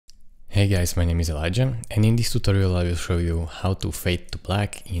Hey guys, my name is Elijah, and in this tutorial I will show you how to fade to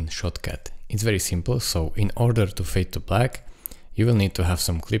black in Shotcut. It's very simple, so in order to fade to black, you will need to have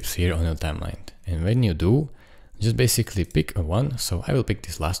some clips here on your timeline. And when you do, just basically pick a one, so I will pick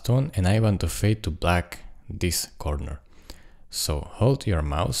this last one, and I want to fade to black this corner. So hold your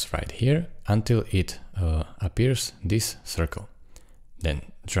mouse right here until it appears this circle. Then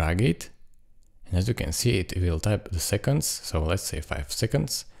drag it, and as you can see it will type the seconds, so let's say 5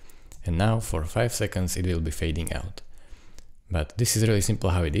 seconds. And now for 5 seconds it will be fading out. But this is really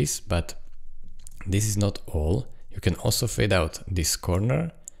simple how it is, but this is not all. You can also fade out this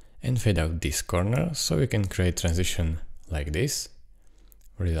corner and fade out this corner, so you can create transition like this.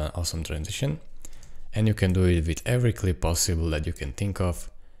 Really an awesome transition. And you can do it with every clip possible that you can think of.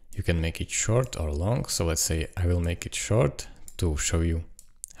 You can make it short or long, so let's say I will make it short to show you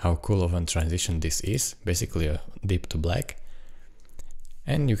how cool of a transition this is, basically a dip to black.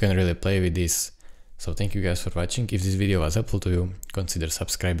 And you can really play with this. So thank you guys for watching. If this video was helpful to you, consider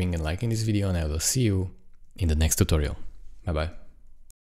subscribing and liking this video, and I will see you in the next tutorial. Bye bye.